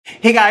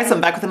Hey guys, I'm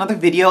back with another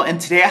video,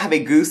 and today I have a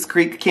Goose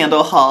Creek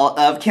candle haul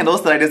of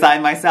candles that I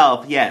designed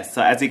myself. Yes,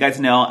 so as you guys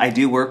know, I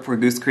do work for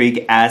Goose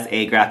Creek as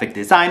a graphic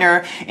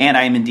designer, and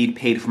I am indeed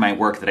paid for my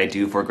work that I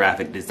do for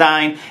graphic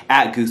design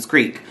at Goose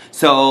Creek.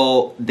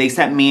 So they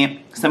sent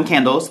me some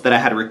candles that I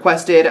had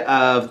requested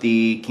of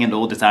the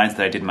candle designs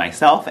that I did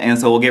myself, and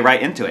so we'll get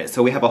right into it.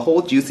 So we have a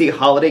whole juicy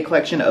holiday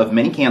collection of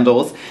many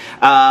candles,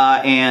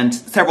 and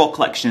several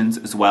collections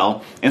as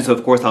well. And so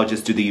of course I'll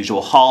just do the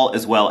usual haul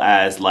as well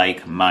as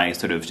like my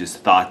sort of just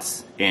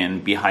thoughts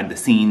and behind the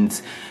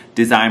scenes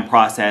design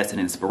process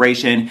and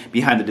inspiration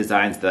behind the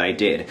designs that I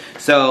did.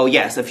 So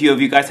yes, a few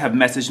of you guys have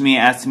messaged me,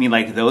 asked me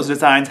like, those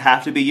designs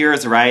have to be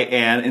yours, right?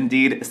 And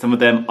indeed, some of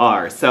them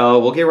are. So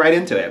we'll get right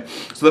into it.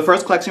 So the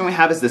first collection we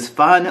have is this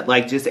fun,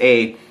 like just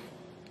a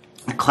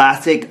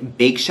classic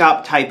bake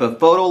shop type of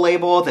photo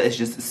label that is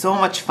just so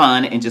much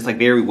fun and just like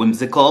very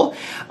whimsical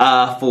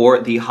for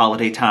the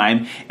holiday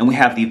time. And we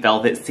have the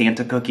Velvet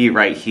Santa cookie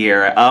right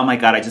here. Oh my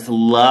god, I just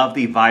love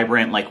the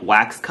vibrant like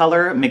wax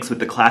color mixed with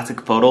the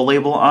classic photo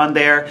label on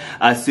there.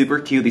 Super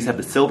cute. These have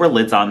the silver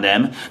lids on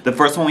them. The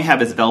first one we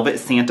have is Velvet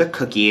Santa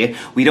cookie.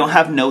 We don't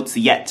have notes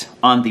yet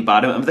on the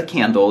bottom of the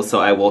candles, so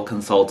I will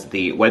consult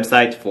the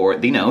website for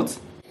the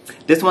notes.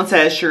 This one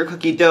says sugar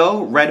cookie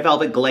dough, red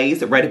velvet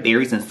glaze, red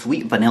berries, and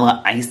sweet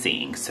vanilla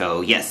icing.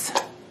 So yes.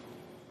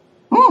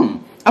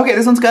 Okay,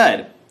 this one's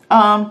good.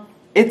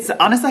 It's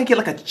honestly, I get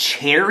like a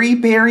cherry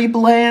berry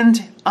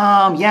blend.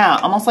 Yeah,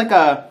 almost like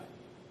a,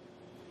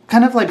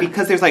 kind of like,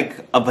 because there's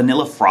like a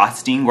vanilla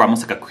frosting or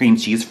almost like a cream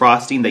cheese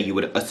frosting that you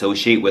would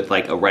associate with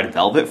like a red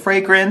velvet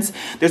fragrance.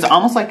 There's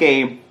almost like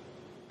a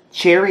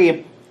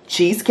cherry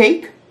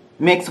cheesecake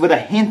mixed with a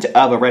hint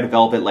of a red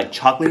velvet like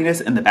chocolatiness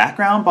in the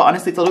background, but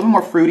honestly it's a little bit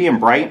more fruity and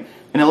bright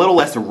and a little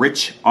less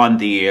rich on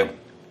the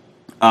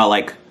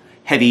like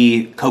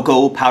heavy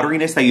cocoa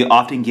powderiness that you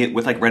often get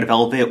with like red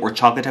velvet or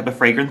chocolate type of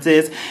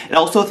fragrances. It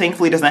also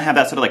thankfully doesn't have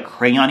that sort of like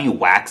crayony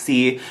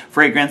waxy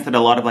fragrance that a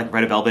lot of like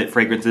red velvet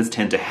fragrances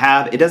tend to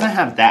have. It doesn't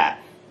have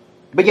that.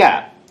 But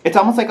yeah, it's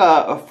almost like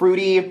a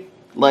fruity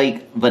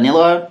like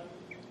vanilla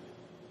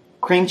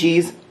cream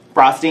cheese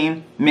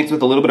frosting mixed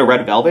with a little bit of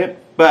red velvet.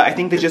 But I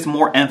think there's just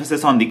more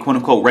emphasis on the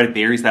quote-unquote red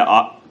berries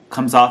that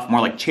comes off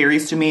more like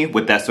cherries to me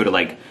with that sort of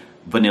like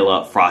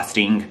vanilla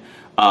frosting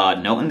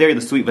note in there,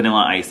 the sweet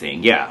vanilla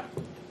icing. Yeah.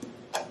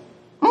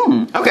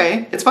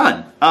 Okay, it's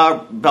fun.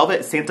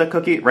 Velvet Santa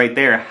cookie right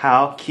there.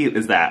 How cute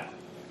is that?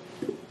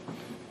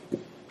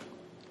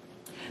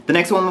 The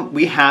next one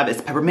we have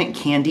is Peppermint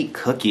Candy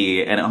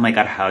Cookie, and oh my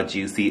god, how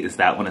juicy is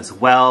that one as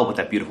well, with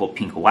that beautiful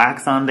pink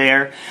wax on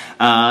there.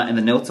 And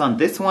the notes on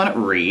this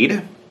one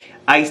read,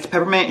 iced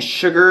peppermint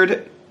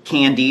sugared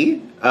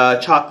candy,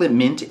 chocolate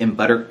mint and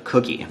butter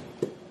cookie.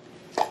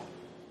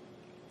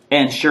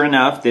 And sure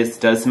enough, this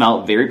does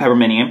smell very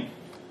pepperminty.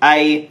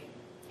 I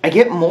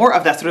get more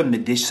of that sort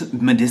of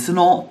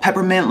medicinal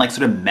peppermint, like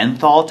sort of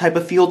menthol type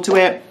of feel to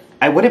it.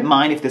 I wouldn't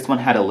mind if this one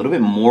had a little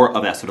bit more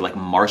of that sort of like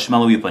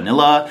marshmallowy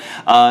vanilla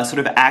sort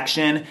of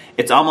action.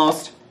 It's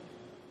almost,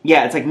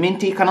 yeah, it's like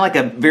minty, kind of like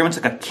a, very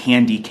much like a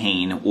candy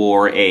cane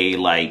or a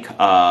like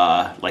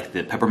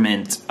the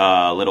peppermint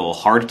little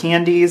hard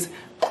candies.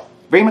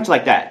 Very much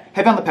like that.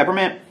 Heavy on the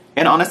peppermint,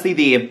 and honestly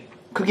the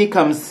cookie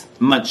comes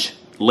much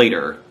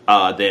later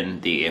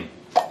than the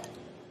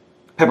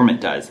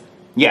peppermint does.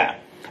 Yeah,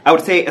 I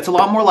would say it's a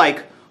lot more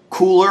like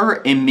cooler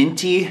and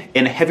minty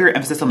and a heavier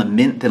emphasis on the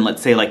mint than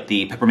let's say like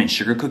the peppermint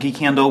sugar cookie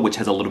candle, which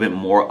has a little bit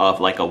more of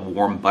like a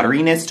warm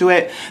butteriness to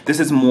it. This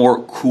is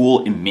more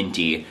cool and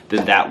minty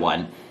than that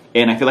one.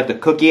 And I feel like the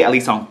cookie, at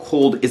least on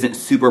cold, isn't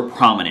super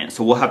prominent.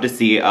 So we'll have to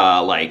see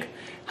like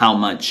how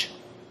much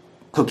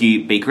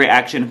cookie bakery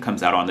action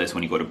comes out on this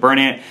when you go to burn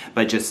it,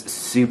 but just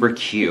super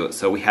cute.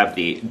 So we have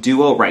the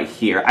duo right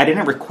here. I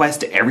didn't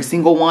request every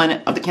single one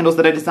of the candles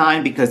that I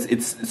designed because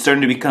it's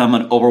starting to become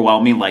an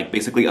overwhelming, like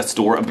basically a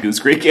store of Goose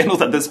Creek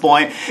candles at this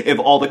point. If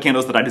all the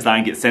candles that I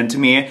design get sent to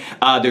me,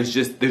 there's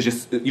just,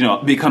 you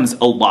know, it becomes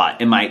a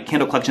lot. And my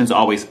candle collection is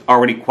always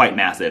already quite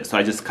massive. So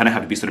I just kind of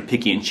have to be sort of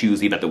picky and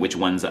choosy about which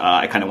ones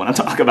I kind of want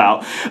to talk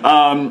about.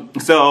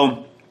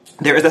 So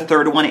there is a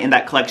third one in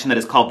that collection that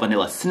is called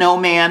Vanilla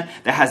Snowman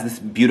that has this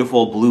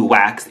beautiful blue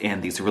wax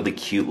and these really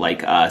cute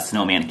like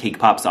snowman cake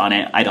pops on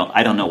it. I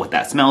don't know what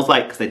that smells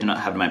like because I do not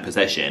have it in my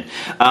possession.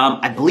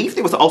 I believe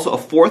there was also a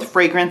fourth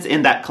fragrance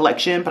in that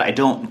collection, but I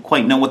don't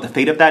quite know what the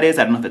fate of that is.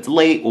 I don't know if it's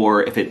late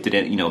or if it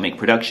didn't, you know, make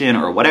production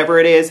or whatever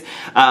it is.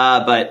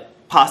 But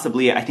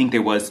possibly, I think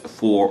there was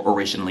 4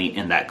 originally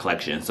in that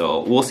collection,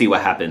 so we'll see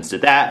what happens to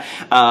that.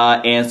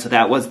 And so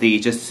that was the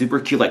just super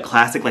cute, like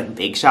classic, like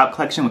bake shop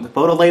collection with the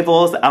photo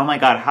labels. Oh my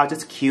god, how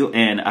just cute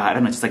and I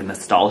don't know, just like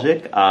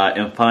nostalgic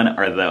and fun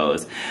are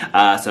those.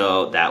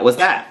 So that was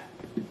that.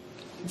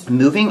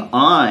 Moving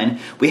on,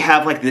 we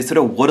have like this sort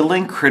of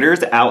Woodland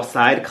Critters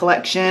Outside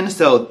collection.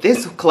 So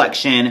this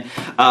collection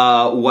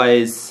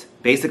was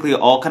basically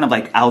all kind of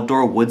like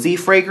outdoor woodsy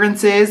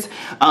fragrances.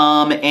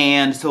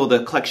 And so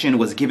the collection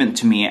was given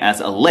to me as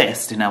a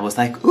list, and I was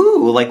like,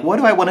 ooh, like what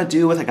do I want to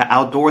do with like an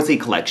outdoorsy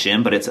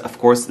collection? But it's of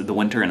course the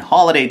winter and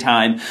holiday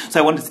time, so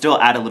I wanted to still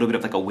add a little bit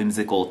of like a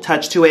whimsical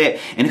touch to it.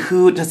 And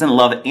who doesn't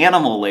love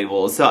animal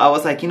labels? So I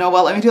was like, you know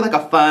what, let me do like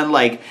a fun,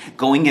 like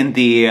going in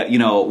the, you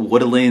know,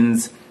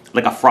 woodlands,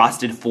 like a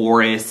frosted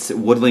forest,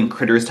 woodland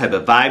critters type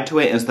of vibe to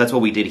it. And so that's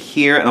what we did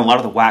here. And a lot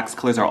of the wax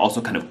colors are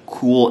also kind of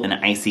cool and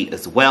icy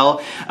as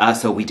well.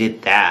 So we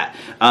did that.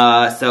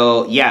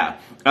 So yeah.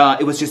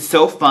 It was just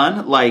so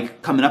fun,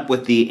 like, coming up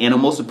with the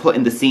animals to put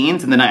in the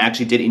scenes, and then I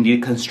actually did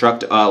indeed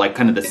construct, like,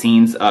 kind of the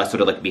scenes,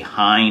 sort of, like,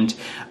 behind,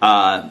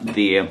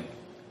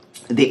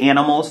 the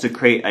animals to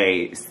create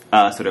a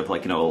sort of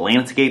like, you know,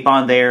 landscape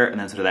on there, and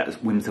then sort of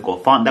that whimsical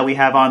font that we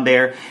have on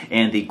there,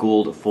 and the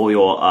gold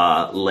foil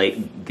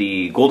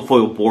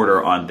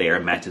border on there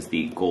matches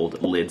the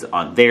gold lids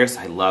on there, so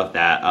I love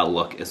that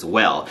look as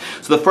well.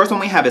 So the first one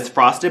we have is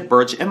Frosted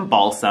Birch and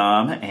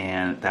Balsam,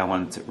 and that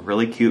one's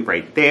really cute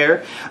right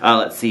there.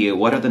 Let's see,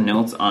 what are the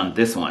notes on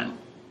this one?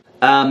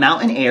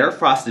 Mountain air,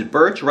 frosted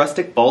birch,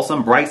 rustic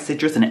balsam, bright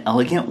citrus, and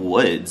elegant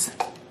woods.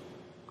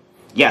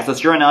 Yeah, so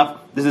sure enough,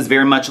 this is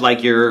very much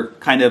like your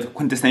kind of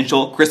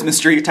quintessential Christmas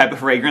tree type of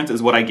fragrance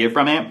is what I get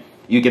from it.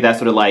 You get that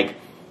sort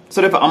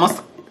of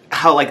almost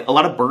how like a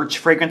lot of birch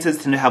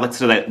fragrances tend to have like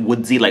sort of that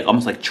woodsy, like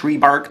almost like tree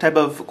bark type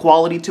of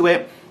quality to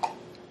it.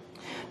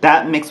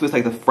 That mixed with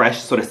like the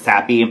fresh sort of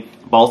sappy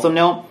balsam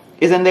note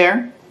is in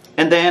there.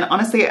 And then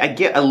honestly, I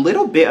get a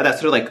little bit of that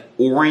sort of like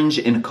orange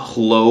and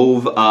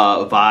clove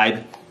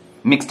vibe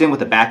mixed in with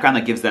the background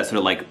that gives that sort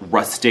of like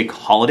rustic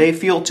holiday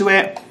feel to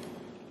it.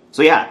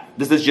 So yeah,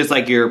 this is just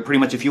like your, pretty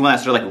much if you want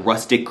that sort of like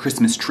rustic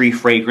Christmas tree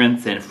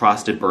fragrance, then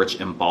Frosted Birch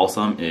and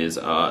Balsam is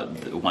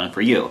the one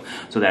for you.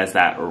 So that's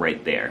that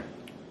right there.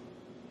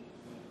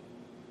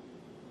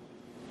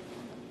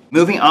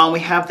 Moving on,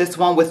 we have this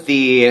one with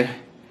the,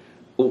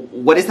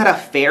 what is that, a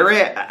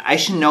ferret? I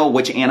should know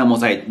which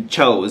animals I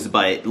chose,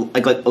 but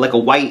like a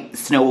white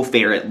snow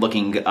ferret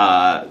looking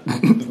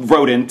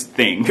rodent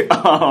thing.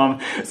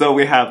 So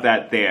we have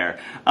that there.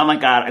 Oh my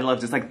god, I love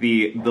just like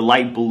the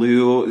light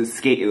blue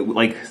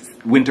like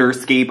winter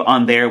scape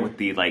on there with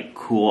the like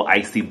cool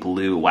icy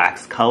blue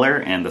wax color,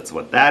 and that's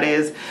what that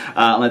is.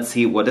 Let's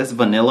see, what does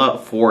Vanilla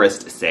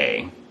Forest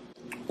say?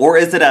 Or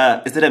is it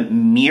a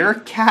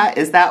meerkat?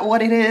 Is that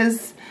what it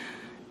is?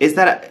 Is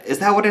that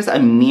what it is? A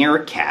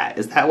meerkat?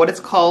 Is that what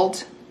it's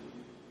called?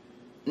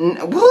 Well,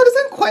 it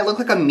doesn't quite look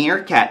like a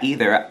meerkat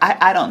either.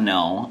 I don't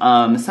know.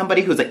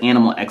 Somebody who's an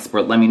animal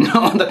expert, let me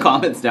know in the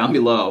comments down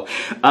below.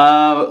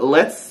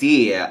 Let's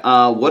see.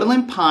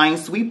 Woodland Pine,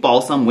 Sweet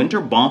Balsam, Winter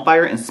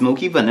Bonfire, and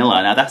Smoky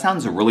Vanilla. Now that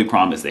sounds really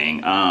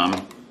promising.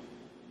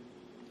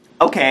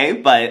 Okay,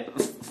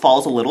 but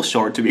falls a little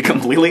short to be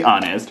completely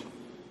honest.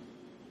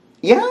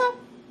 Yeah.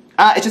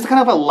 It's just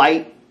kind of a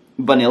light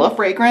vanilla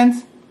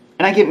fragrance.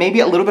 And I get maybe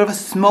a little bit of a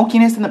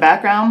smokiness in the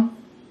background,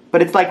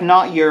 but it's like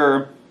not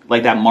your,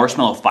 like that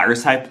marshmallow fire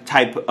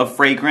type of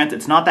fragrance.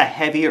 It's not that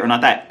heavy or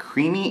not that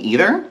creamy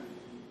either.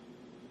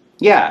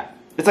 Yeah,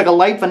 it's like a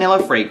light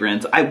vanilla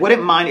fragrance. I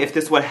wouldn't mind if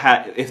this one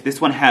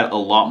had a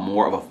lot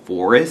more of a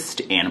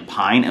forest and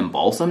pine and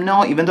balsam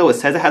note, even though it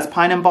says it has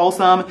pine and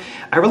balsam.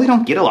 I really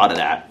don't get a lot of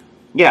that.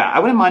 Yeah, I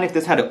wouldn't mind if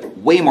this had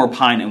way more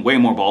pine and way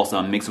more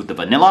balsam mixed with the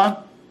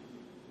vanilla.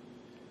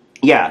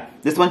 Yeah,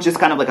 this one's just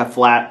kind of like a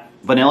flat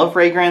vanilla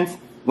fragrance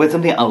with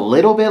something a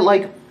little bit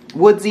like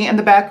woodsy in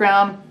the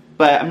background,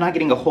 but I'm not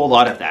getting a whole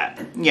lot of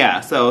that. Yeah,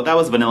 so that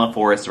was Vanilla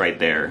Forest right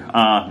there.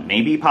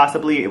 Maybe,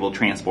 possibly, it will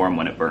transform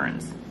when it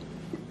burns.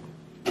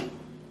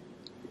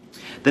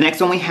 The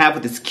next one we have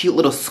with this cute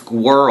little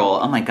squirrel.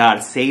 Oh my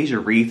god, Sage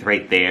Wreath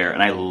right there.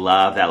 And I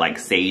love that like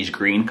sage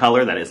green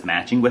color that is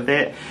matching with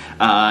it.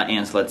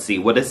 And so let's see,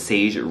 what does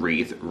Sage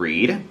Wreath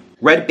read?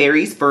 Red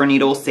berries, fir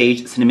needle,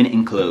 sage, cinnamon,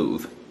 and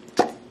clove.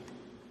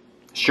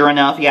 Sure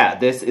enough, yeah,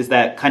 this is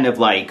that kind of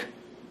like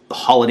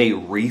holiday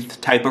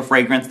wreath type of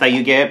fragrance that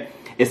you get.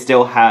 It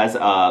still has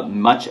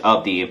much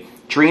of the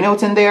tree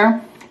notes in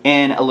there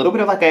and a little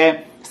bit of like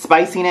a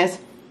spiciness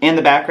in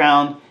the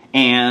background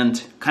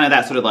and kind of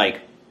that sort of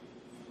like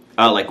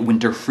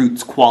winter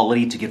fruits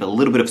quality to give a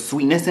little bit of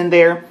sweetness in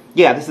there.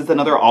 Yeah, this is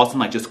another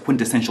awesome like just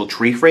quintessential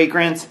tree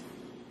fragrance.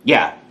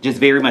 Yeah, just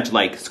very much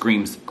like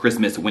screams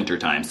Christmas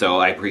wintertime, so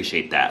I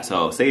appreciate that.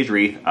 So Sage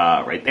Wreath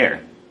right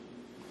there.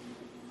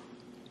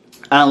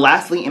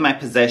 Lastly, in my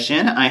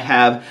possession, I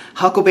have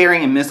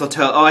Huckleberry and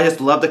Mistletoe. Oh, I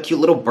just love the cute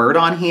little bird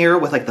on here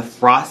with like the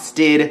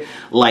frosted,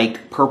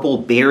 like purple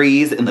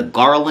berries and the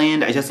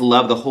garland. I just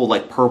love the whole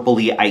like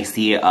purpley,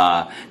 icy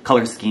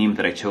color scheme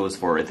that I chose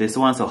for this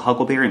one. So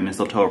Huckleberry and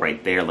Mistletoe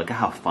right there. Look at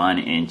how fun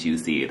and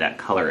juicy that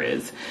color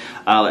is.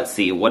 Let's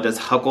see, what does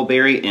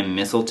Huckleberry and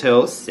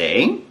Mistletoe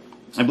say?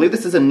 I believe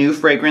this is a new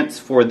fragrance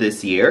for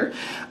this year.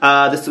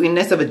 The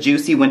sweetness of a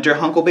juicy winter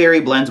huckleberry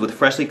blends with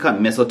freshly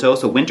cut mistletoe.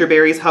 So winter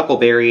berries,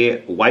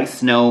 huckleberry, white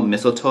snow,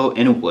 mistletoe,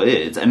 and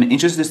woods. I'm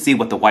interested to see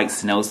what the white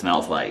snow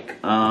smells like.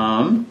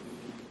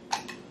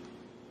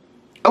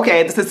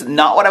 Okay, this is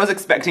not what I was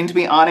expecting, to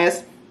be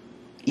honest.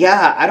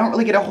 Yeah, I don't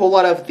really get a whole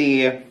lot of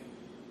the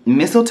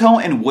mistletoe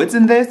and woods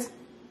in this.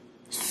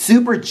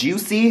 Super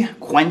juicy,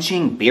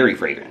 quenching berry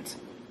fragrance.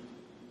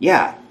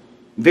 Yeah,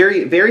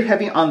 very, very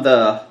heavy on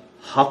the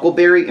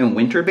huckleberry and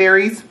winter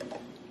berries.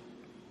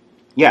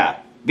 Yeah,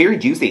 very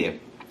juicy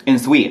and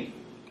sweet.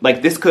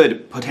 Like, this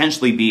could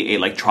potentially be a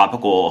like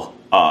tropical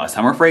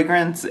summer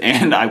fragrance,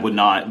 and I would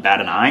not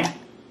bat an eye.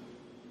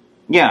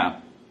 Yeah.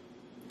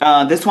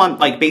 This one,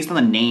 like, based on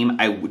the name,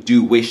 I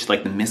do wish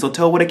like the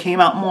mistletoe would have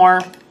came out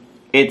more.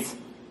 It's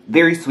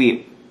very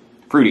sweet,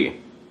 fruity.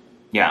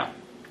 Yeah.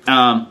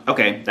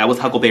 Okay, that was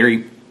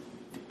huckleberry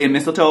and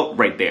mistletoe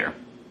right there.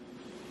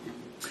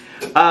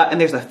 And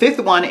there's a fifth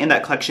one in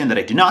that collection that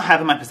I do not have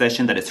in my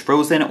possession that is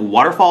Frozen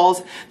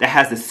Waterfalls that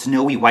has this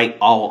snowy white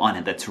owl on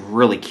it that's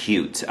really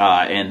cute.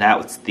 And that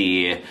was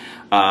the,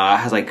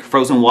 has like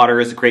frozen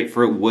waters,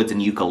 grapefruit, woods,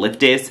 and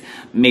eucalyptus.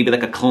 Maybe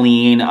like a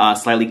clean,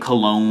 slightly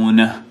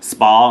cologne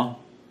spa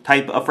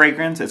type of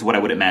fragrance is what I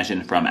would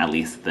imagine from at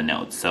least the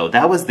notes. So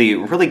that was the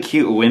really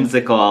cute,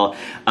 whimsical,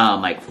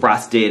 like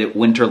frosted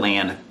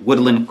Winterland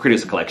Woodland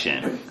Critters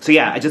collection. So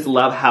yeah, I just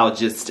love how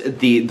just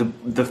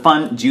the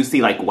fun,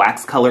 juicy like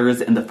wax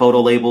colors and the photo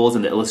labels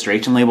and the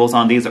illustration labels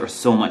on these are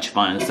so much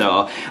fun.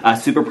 So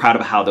super proud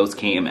of how those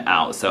came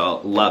out.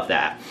 So love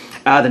that.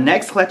 The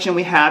next collection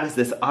we have is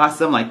this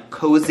awesome, like,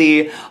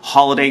 cozy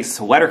holiday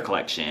sweater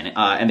collection.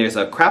 And there's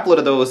a crap load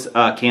of those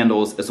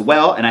candles as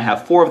well, and I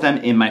have 4 of them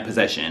in my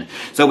possession.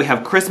 So we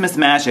have Christmas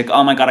Magic.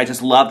 Oh my god, I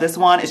just love this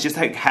one. It's just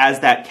like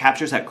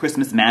captures that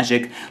Christmas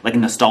magic, like a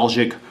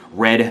nostalgic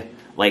red,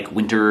 like,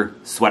 winter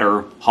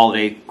sweater,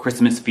 holiday,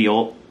 Christmas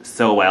feel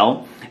so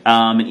well.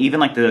 And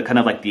even like the kind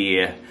of like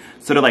the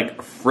sort of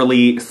like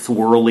frilly,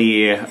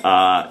 swirly,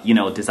 you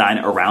know, design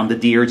around the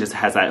deer just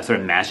has that sort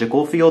of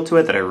magical feel to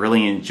it that I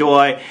really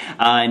enjoy.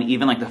 And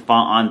even like the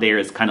font on there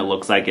is kind of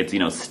looks like it's, you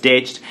know,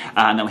 stitched.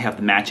 And then we have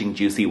the matching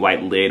juicy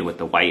white lid with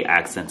the white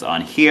accents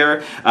on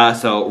here.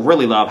 So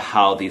really love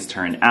how these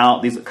turn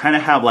out. These kind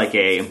of have like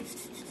a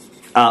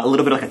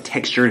little bit like a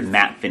textured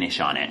matte finish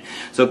on it.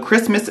 So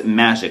Christmas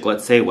Magic,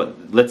 let's see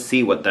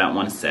what that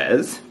one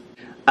says.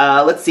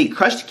 Let's see,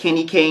 crushed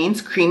candy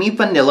canes, creamy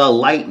vanilla,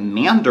 light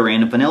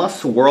mandarin, vanilla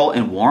swirl,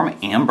 and warm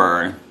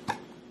amber.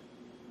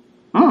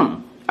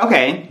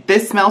 Okay,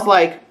 this smells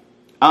like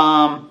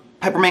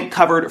peppermint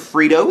covered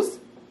Fritos.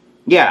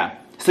 Yeah,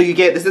 so you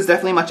get, this is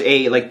definitely much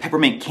a like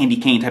peppermint candy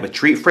cane type of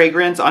treat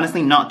fragrance.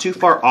 Honestly, not too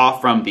far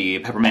off from the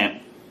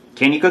peppermint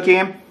candy cookie.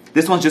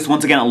 This one's just,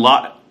 once again, a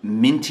lot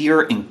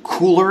mintier and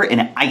cooler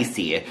and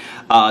icy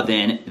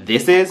than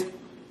this is.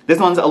 This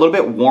one's a little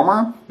bit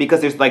warmer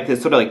because there's like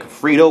this sort of like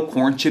Frito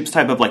corn chips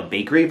type of like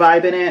bakery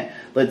vibe in it.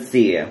 Let's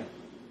see. It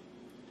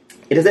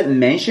doesn't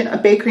mention a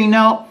bakery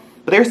note,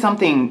 but there's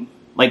something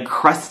like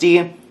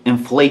crusty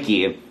and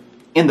flaky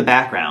in the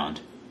background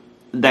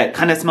that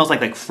kind of smells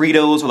like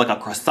Fritos or like a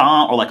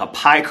croissant or like a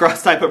pie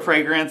crust type of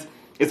fragrance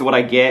is what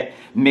I get,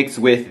 mixed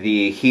with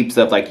the heaps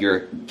of like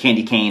your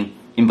candy cane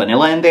and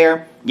vanilla in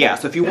there. Yeah,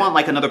 so if you want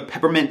like another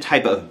peppermint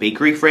type of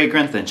bakery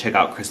fragrance, then check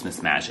out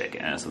Christmas Magic.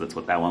 And so that's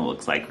what that one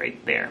looks like right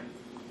there.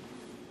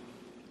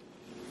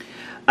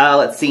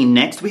 Let's see,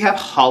 next we have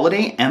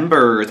Holiday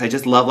Embers. I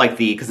just love like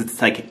because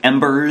it's like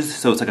embers,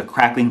 so it's like a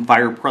crackling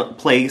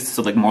fireplace,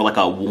 so like more like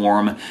a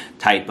warm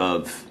type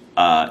of,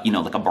 you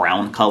know, like a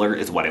brown color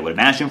is what I would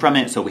imagine from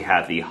it. So we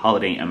have the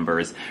Holiday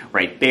Embers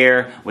right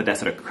there with that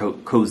sort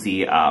of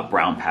cozy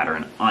brown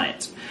pattern on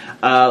it.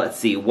 Let's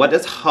see, what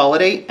does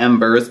Holiday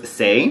Embers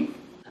say?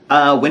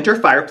 Winter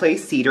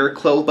fireplace, cedar,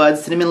 clove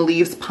buds, cinnamon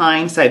leaves,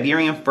 pine,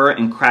 Siberian fir,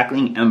 and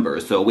crackling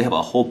embers. So we have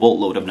a whole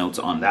boatload of notes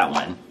on that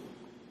one.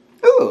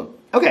 Ooh,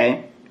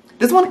 okay.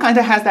 This one kind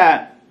of has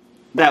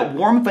that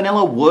warm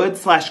vanilla wood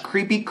 /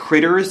 creepy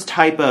critters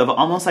type of,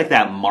 almost like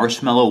that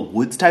marshmallow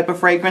woods type of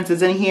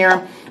fragrances in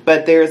here.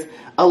 But there's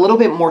a little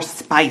bit more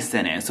spice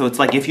in it. So it's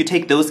like if you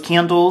take those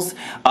candles,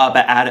 but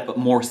add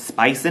more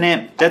spice in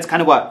it, that's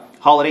kind of what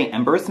Holiday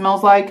Ember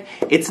smells like.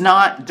 It's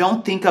not,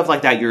 don't think of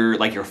like that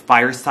your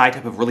fireside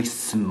type of really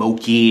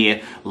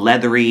smoky,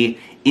 leathery,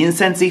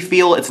 incensey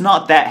feel. It's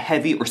not that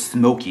heavy or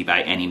smoky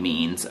by any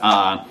means.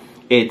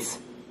 It's,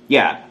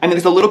 yeah, I mean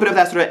there's a little bit of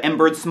that sort of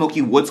embered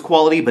smoky woods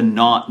quality, but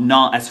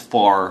not as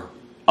far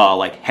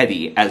like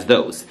heavy as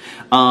those.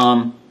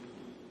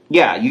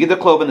 Yeah, you get the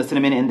clove and the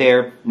cinnamon in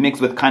there,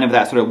 mixed with kind of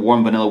that sort of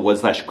warm vanilla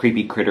wood /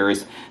 creepy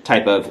critters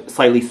type of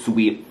slightly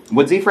sweet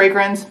woodsy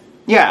fragrance.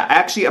 Yeah, I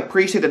actually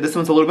appreciate that this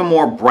one's a little bit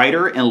more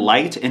brighter and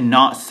light and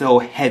not so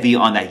heavy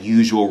on that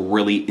usual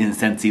really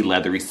incensey,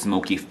 leathery,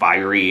 smoky,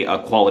 fiery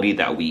quality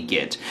that we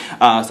get.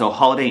 So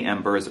Holiday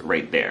Embers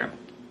right there.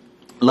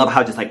 Love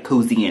how just like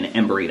cozy and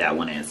embery that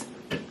one is.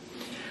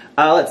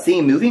 Let's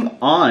see, moving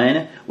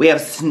on, we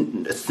have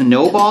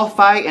Snowball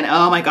Fight, and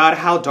oh my god,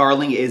 how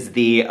darling is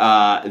the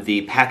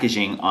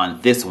packaging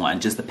on this one.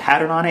 Just the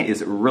pattern on it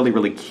is really,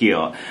 really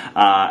cute.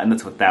 And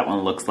that's what that one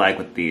looks like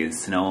with the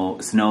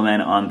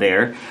snowmen on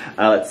there.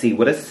 Let's see,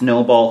 what does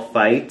Snowball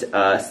Fight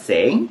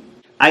say?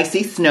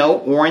 icy snow,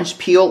 orange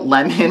peel,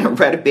 lemon,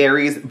 red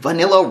berries,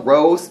 vanilla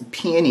rose,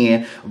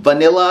 peony,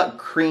 vanilla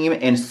cream,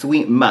 and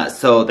sweet musk.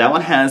 So that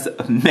one has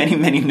many,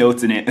 many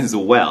notes in it as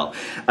well.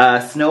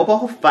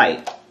 Snowball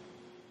Fight.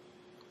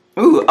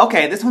 Ooh,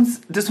 okay, this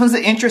one's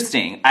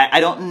interesting. I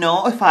don't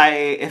know if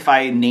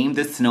I named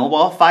this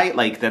Snowball Fight,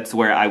 like that's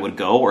where I would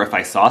go, or if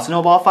I saw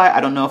Snowball Fight, I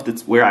don't know if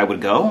that's where I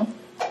would go.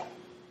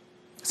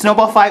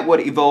 Snowball Fight would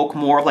evoke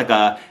more of like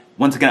a,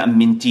 once again, a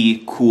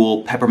minty,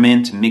 cool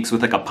peppermint mixed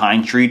with like a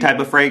pine tree type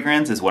of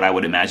fragrance is what I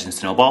would imagine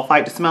Snowball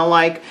Fight to smell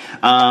like.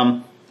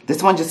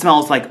 This one just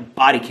smells like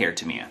body care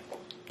to me.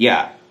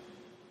 Yeah,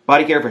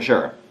 body care for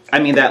sure. I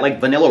mean, that like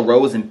vanilla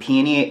rose and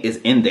peony is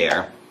in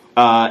there.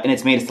 And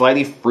it's made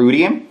slightly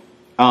fruity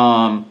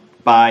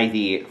by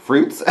the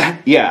fruits.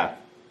 Yeah.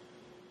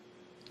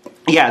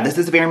 Yeah, this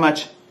is very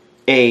much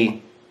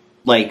a,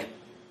 like,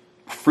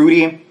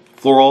 fruity,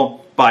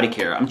 floral body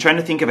care. I'm trying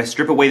to think if I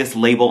strip away this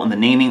label and the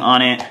naming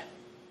on it.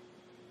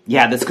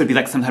 Yeah, this could be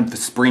like some type of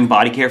spring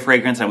body care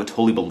fragrance. I would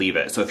totally believe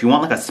it. So if you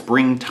want like a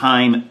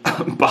springtime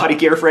body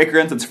care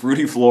fragrance that's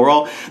fruity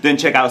floral, then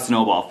check out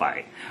Snowball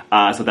Fight.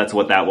 So that's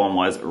what that one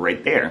was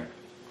right there.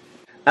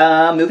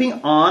 Moving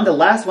on, the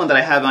last one that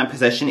I have in my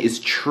possession is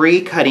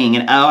Tree Cutting,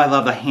 and oh, I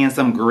love the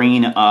handsome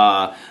green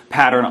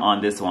pattern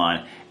on this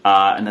one.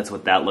 And that's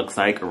what that looks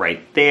like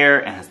right there.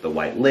 It has the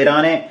white lid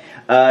on it.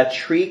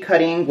 Tree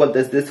Cutting, what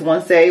does this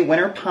one say?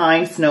 Winter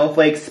pine,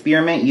 snowflake,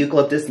 spearmint,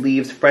 eucalyptus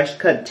leaves, fresh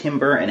cut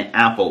timber, and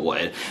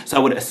applewood. So I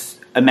would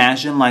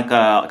imagine like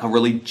a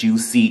really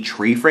juicy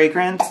tree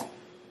fragrance.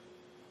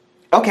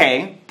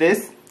 Okay,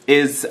 this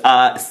is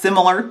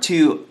similar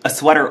to a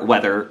sweater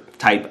weather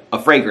type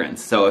of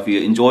fragrance. So if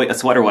you enjoy a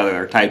sweater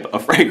weather type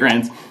of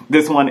fragrance,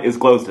 this one is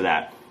close to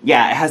that.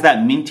 Yeah, it has that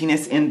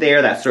mintiness in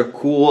there, that sort of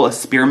cool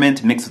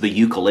spearmint mixed with the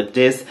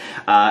eucalyptus,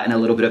 and a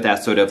little bit of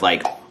that sort of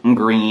like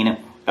green,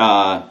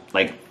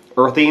 like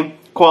earthy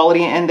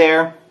quality in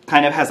there.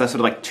 Kind of has that sort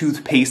of like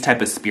toothpaste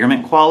type of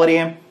spearmint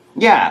quality.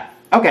 Yeah,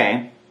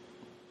 okay.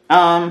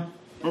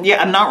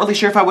 Yeah, I'm not really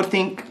sure if I would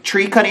think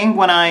tree cutting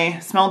when I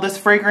smell this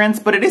fragrance,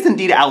 but it is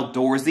indeed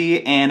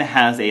outdoorsy and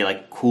has a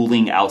like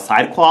cooling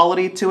outside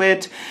quality to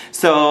it.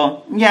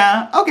 So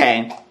yeah,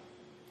 okay.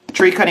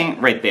 Tree cutting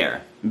right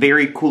there.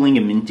 Very cooling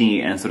and minty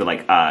and sort of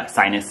like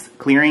sinus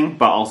clearing,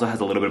 but also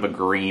has a little bit of a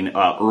green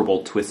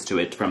herbal twist to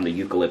it from the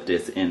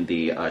eucalyptus in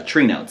the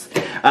tree notes.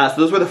 So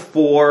those were the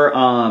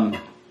 4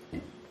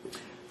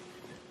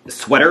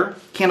 sweater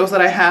candles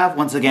that I have.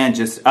 Once again,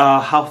 just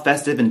how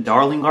festive and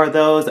darling are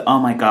those? Oh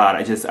my god,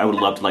 I would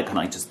love to like kind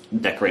of like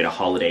just decorate a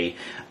holiday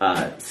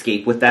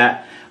scape with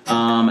that.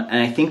 And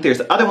I think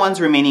there's other ones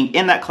remaining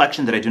in that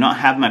collection that I do not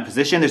have in my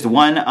possession. There's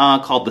one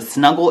called The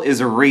Snuggle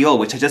Is Real,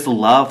 which I just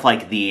love,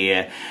 like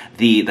the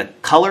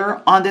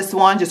color on this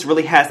one just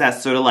really has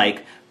that sort of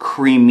like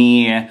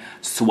creamy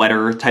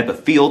sweater type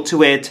of feel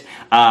to it.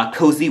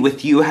 Cozy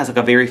With You has like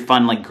a very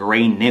fun like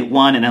gray knit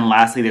one, and then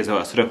lastly there's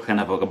a sort of kind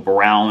of like a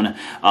brown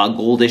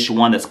goldish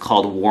one that's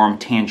called Warm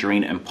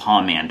Tangerine and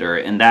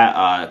Pomander, and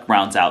that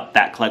rounds out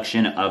that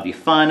collection of the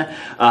fun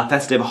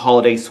festive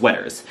holiday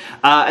sweaters.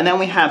 And then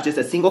we have just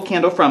a single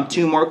candle from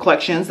 2 more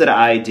collections that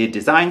I did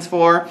designs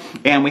for,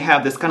 and we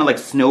have this kind of like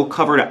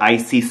snow-covered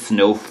icy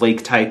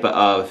snowflake type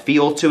of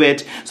feel to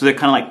it. So they're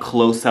kind of like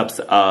close-ups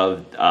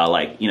of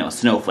like, you know,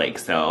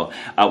 snowflakes. So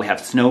we have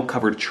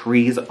snow-covered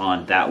trees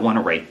on that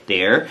one right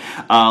there.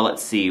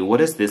 Let's see, what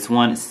does this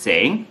one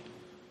say?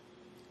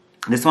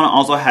 This one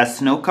also has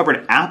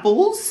snow-covered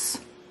apples.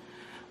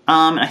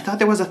 I thought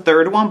there was a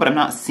 3rd one, but I'm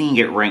not seeing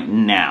it right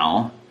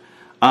now.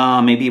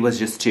 Maybe it was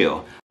just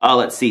 2.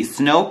 Let's see,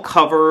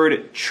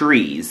 snow-covered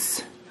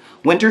trees.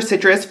 Winter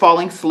citrus,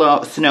 falling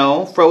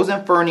snow,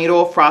 frozen fir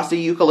needle, frosty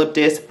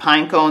eucalyptus,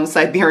 pine cone,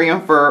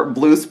 Siberian fir,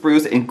 blue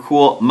spruce, and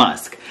cool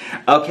musk.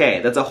 Okay,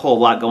 that's a whole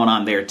lot going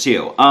on there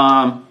too.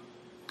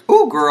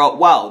 Ooh girl,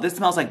 wow, this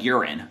smells like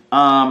urine.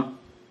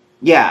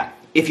 Yeah,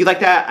 if you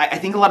like that, I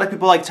think a lot of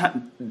people like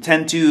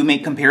tend to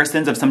make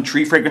comparisons of some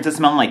tree fragrances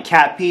smelling like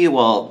cat pee.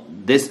 Well,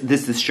 this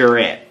is sure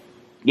it.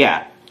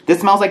 Yeah,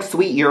 this smells like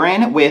sweet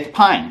urine with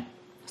pine.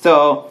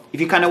 So if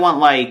you kind of want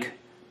like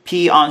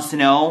pee on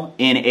snow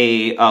in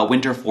a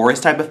winter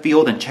forest type of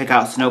feel, then check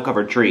out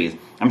Snow-Covered Trees.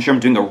 I'm sure I'm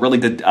doing a really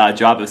good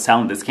job of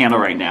selling this candle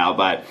right now,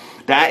 but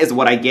that is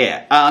what I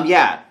get.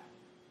 Yeah.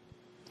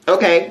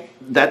 Okay,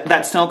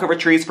 that's Snow-Covered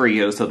Trees for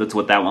you, so that's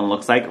what that one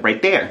looks like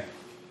right there.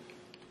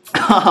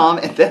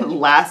 And then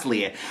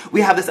lastly,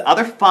 we have this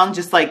other fun,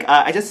 just like,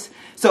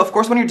 so of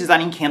course when you're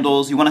designing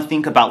candles, you want to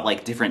think about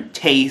like different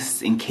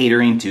tastes and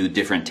catering to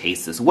different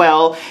tastes as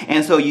well.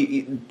 And so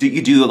you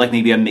do like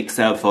maybe a mix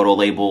of photo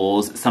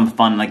labels, some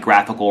fun like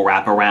graphical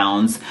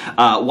wraparounds,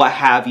 what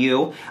have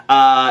you.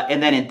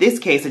 And then in this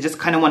case, I just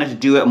kind of wanted to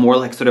do it more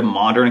like sort of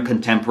modern,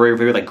 contemporary,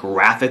 very like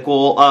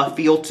graphical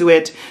feel to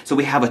it. So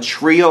we have a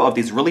trio of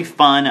these really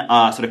fun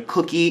sort of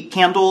cookie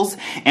candles,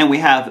 and we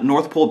have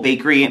North Pole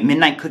Bakery,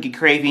 Midnight Cookie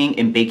Craving,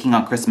 and Baking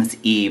on Christmas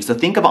Eve. So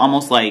think of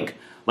almost like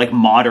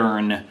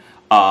modern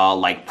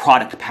like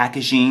product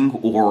packaging,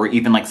 or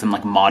even like some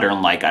like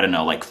modern, like, I don't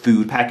know, like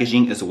food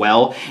packaging as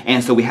well.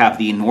 And so we have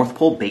the North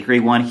Pole Bakery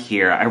one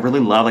here. I really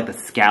love like the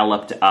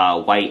scalloped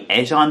white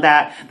edge on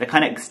that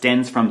kind of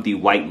extends from the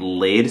white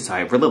lid, so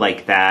I really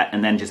like that.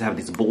 And then just have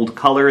these bold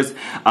colors,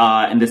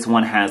 and this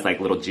one has like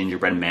little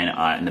gingerbread men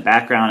in the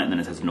background, and then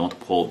it says North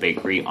Pole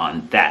Bakery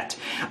on that.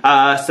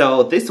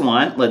 So this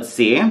one, let's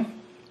see,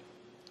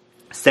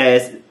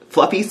 says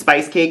fluffy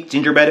spice cake,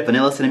 gingerbread,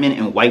 vanilla, cinnamon,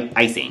 and white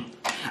icing.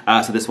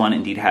 So this one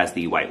indeed has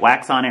the white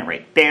wax on it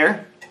right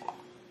there.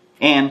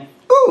 And,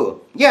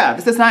 ooh, yeah,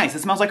 this is nice. It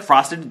smells like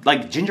frosted,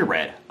 like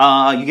gingerbread.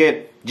 You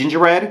get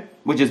gingerbread,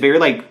 which is very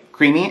like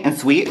creamy and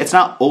sweet. It's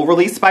not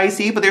overly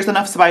spicy, but there's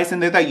enough spice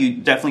in there that you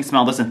definitely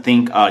smell this and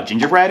think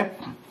gingerbread.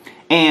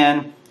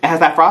 And it has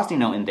that frosting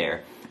note in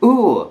there.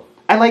 Ooh,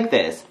 I like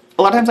this.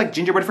 A lot of times like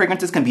gingerbread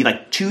fragrances can be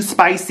like too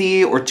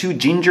spicy or too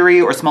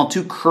gingery or smell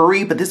too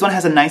curry, but this one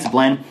has a nice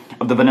blend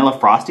of the vanilla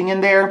frosting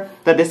in there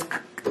that this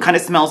kind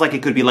of smells like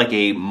it could be like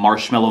a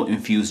marshmallow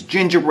infused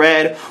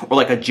gingerbread, or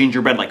like a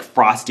gingerbread like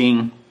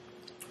frosting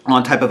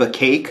on type of a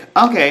cake.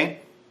 Okay,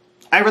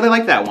 I really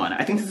like that one.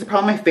 I think this is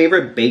probably my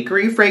favorite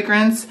bakery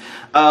fragrance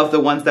of the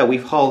ones that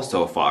we've hauled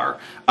so far.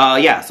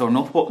 Yeah, so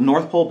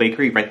North Pole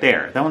Bakery right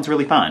there. That one's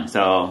really fun.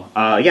 So,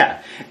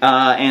 yeah.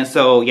 And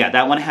so, yeah,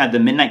 that one had the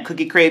Midnight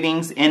Cookie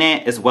Cravings in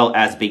it, as well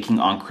as Baking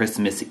on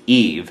Christmas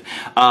Eve.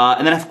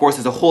 And then, of course,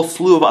 there's a whole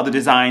slew of other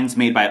designs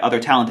made by other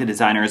talented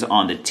designers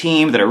on the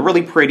team that are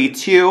really pretty,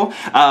 too.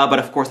 But,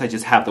 of course, I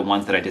just have the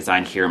ones that I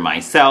designed here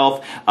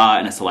myself,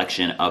 and a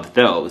selection of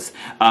those.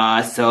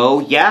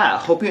 So, yeah,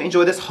 hope you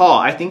enjoy this haul.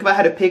 I think if I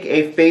had to pick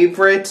a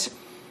favorites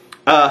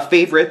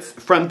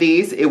from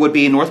these, it would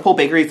be North Pole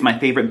Bakery. It's my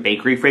favorite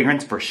bakery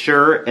fragrance for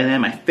sure. And then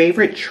my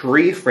favorite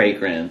tree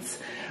fragrance.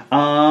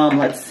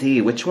 Let's see,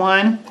 which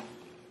one?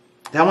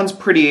 That one's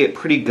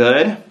pretty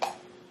good.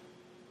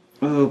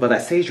 Ooh, but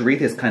that Sage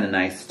Wreath is kind of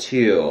nice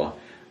too.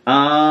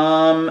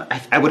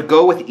 I would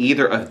go with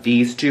either of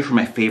these two for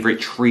my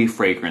favorite tree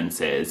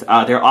fragrances.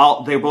 They're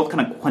both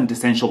kind of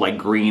quintessential like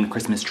green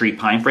Christmas tree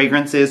pine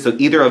fragrances. So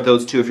either of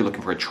those two if you're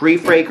looking for a tree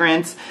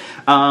fragrance.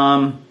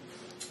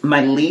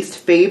 My least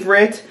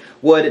favorite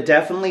would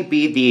definitely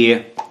be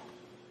the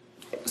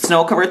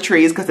snow-covered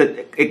trees, because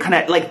it kind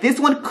of, like,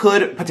 this one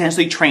could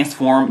potentially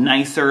transform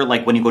nicer,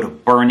 like, when you go to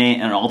burn it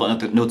and all the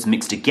other notes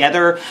mixed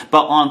together,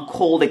 but on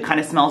cold, it kind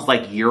of smells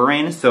like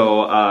urine,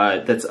 so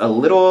that's a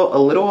little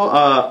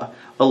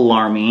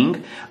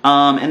alarming.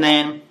 And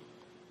then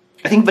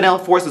I think Vanilla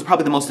Forest is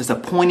probably the most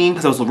disappointing,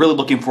 because I was really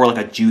looking for like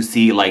a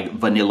juicy, like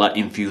vanilla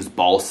infused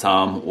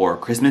balsam or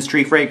Christmas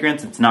tree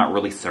fragrance. It's not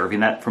really serving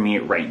that for me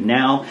right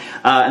now.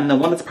 And the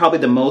one that's probably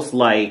the most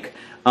like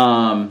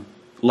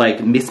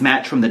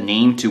mismatch from the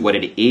name to what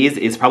it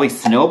is probably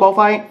Snowball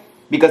Fight,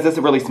 because this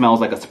really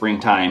smells like a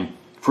springtime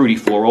fruity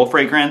floral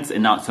fragrance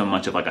and not so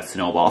much of like a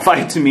snowball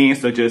fight to me.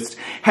 So just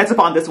heads up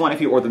on this one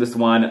if you order this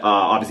one,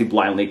 obviously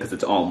blindly because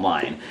it's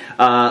online.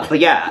 But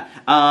yeah,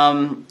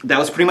 that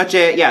was pretty much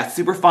it. Yeah,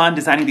 super fun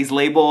designing these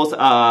labels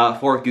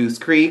for Goose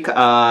Creek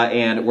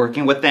and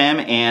working with them,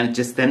 and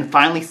just then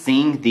finally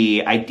seeing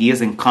the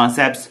ideas and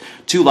concepts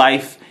to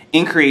life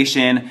in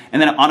creation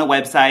and then on a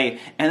website.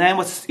 And then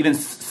what's even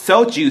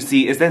so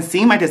juicy is then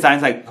seeing my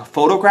designs like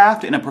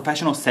photographed in a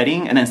professional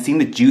setting, and then seeing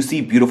the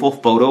juicy, beautiful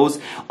photos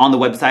on the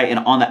website and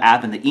on the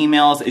app and the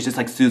emails. It just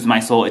like soothes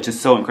my soul. It's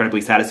just so incredibly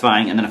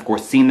satisfying. And then of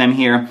course seeing them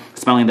here,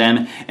 smelling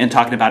them, and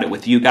talking about it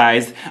with you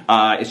guys,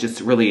 it's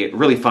just really,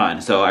 really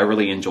fun. So I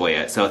really enjoy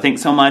it. So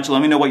thanks so much.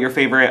 Let me know what your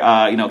favorite,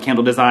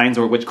 candle designs,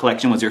 or which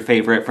collection was your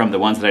favorite from the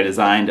ones that I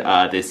designed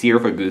this year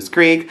for Goose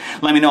Creek.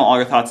 Let me know all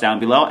your thoughts down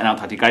below, and I'll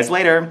talk to you guys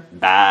later.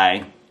 Bye.